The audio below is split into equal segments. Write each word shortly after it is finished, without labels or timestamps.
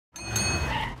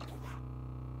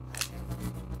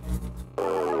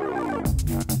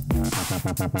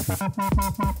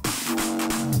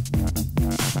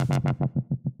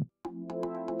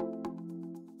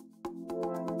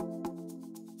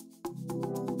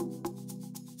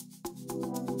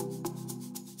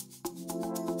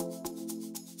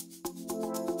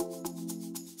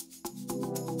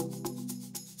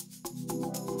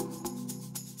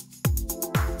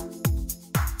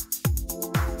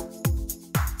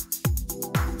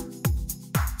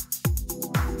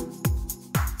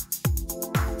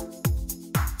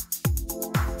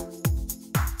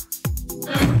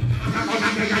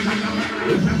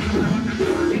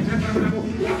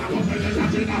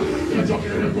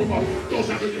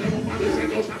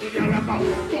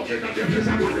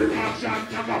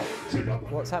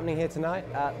What's happening here tonight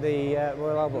at the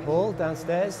Royal Albert Hall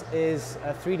downstairs is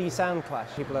a 3D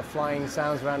Soundclash. People are flying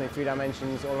sounds around in 3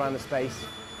 dimensions all around the space,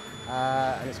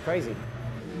 and it's crazy.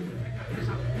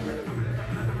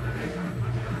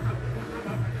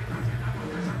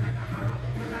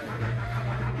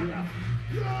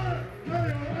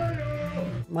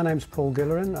 My name's Paul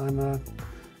Gillerin. I'm an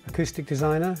acoustic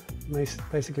designer,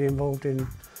 basically involved in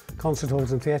concert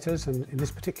halls and theatres, and in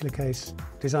this particular case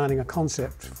designing a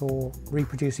concept for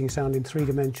reproducing sound in 3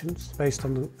 dimensions based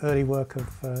on the early work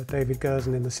of David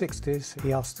Gerson in the 60s.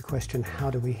 He asked the question, how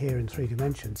do we hear in 3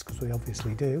 dimensions, because we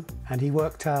obviously do, and he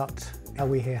worked out how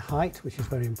we hear height, which is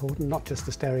very important, not just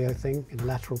the stereo thing in the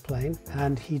lateral plane,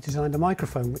 and he designed a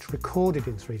microphone which recorded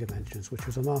in 3 dimensions, which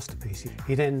was a masterpiece.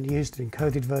 He then used an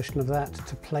encoded version of that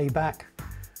to play back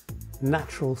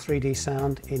natural 3D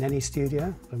sound in any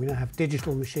studio. And we now have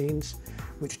digital machines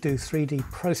which do 3D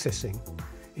processing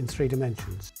in 3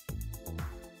 dimensions.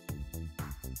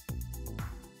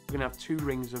 We're going to have 2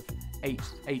 rings of 8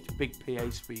 big PA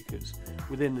speakers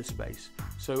within the space.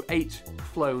 So 8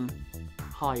 flown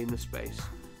high in the space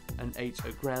and 8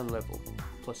 at ground level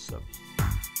plus subs.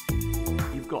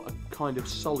 You've got a kind of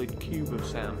solid cube of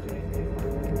sound in it.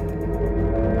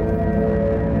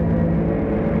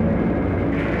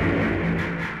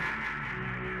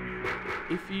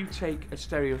 If you take a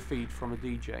stereo feed from a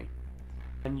DJ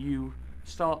and you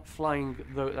start flying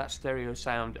that stereo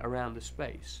sound around the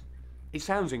space, it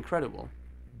sounds incredible,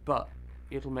 but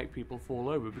it'll make people fall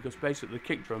over because basically the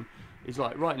kick drum is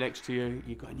like right next to you,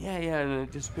 you're going yeah, yeah, and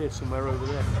it disappears somewhere over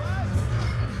there.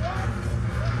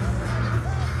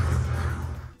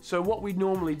 So what we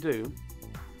normally do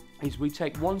is we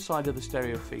take one side of the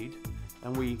stereo feed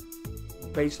and we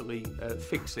basically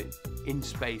fix it in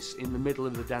space in the middle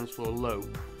of the dance floor low,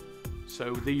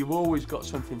 so that you've always got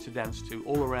something to dance to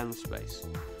all around the space.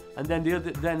 And then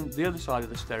the other side of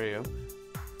the stereo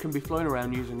can be flown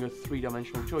around using a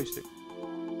 3-dimensional joystick.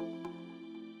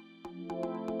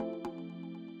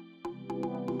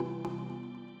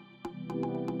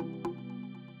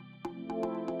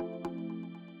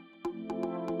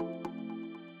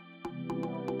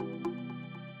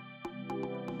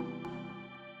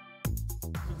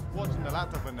 Watching the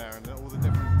laptop in there and all the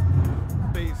different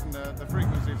beats and the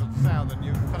frequencies of the sound, and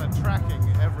you're kind of tracking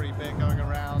every bit going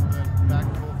around and back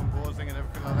and forth and pausing and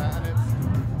everything like that, and it's,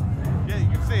 yeah, you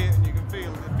can see it and you can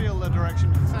feel the direction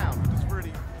of the sound, which is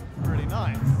really, really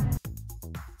nice.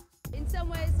 In some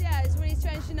ways, yeah, it's really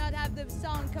strange to not have the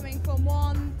sound coming from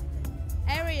one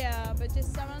area, but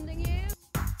just surrounding you.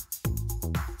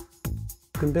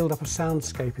 You can build up a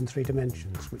soundscape in 3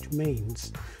 dimensions, which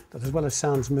means that as well as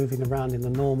sounds moving around in the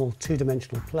normal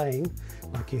 2-dimensional plane,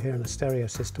 like you hear in a stereo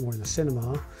system or in a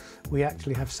cinema, we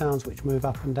actually have sounds which move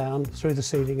up and down through the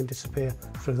ceiling and disappear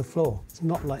through the floor. It's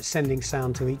not like sending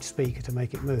sound to each speaker to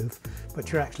make it move,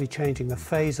 but you're actually changing the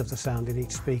phase of the sound in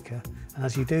each speaker, and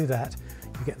as you do that,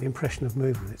 you get the impression of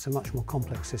movement. It's a much more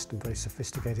complex system, very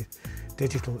sophisticated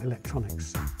digital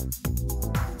electronics.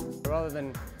 Rather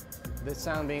than the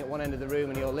sound being at one end of the room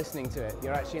and you're listening to it,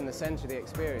 you're actually in the centre of the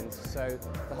experience, so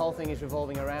the whole thing is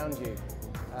revolving around you.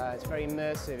 It's very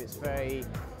immersive, it's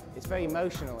very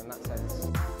emotional in that sense.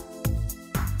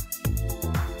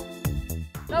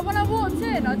 Like when I walked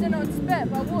in, I didn't know what to expect,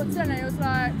 but I walked in and it was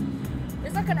like,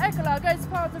 it's like an echo, like goes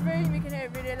part of the room, you can hear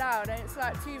it really loud, and it's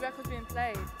like 2 records being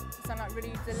played. It sounds like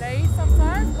really delayed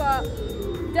sometimes, but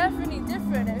definitely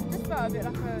different. It just felt a bit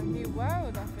like a new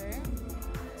world, I think.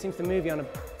 It seems to move you on a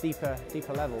deeper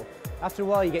level. After a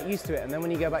while you get used to it, and then when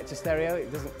you go back to stereo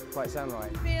it doesn't quite sound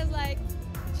right. It feels like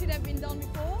it should have been done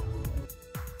before.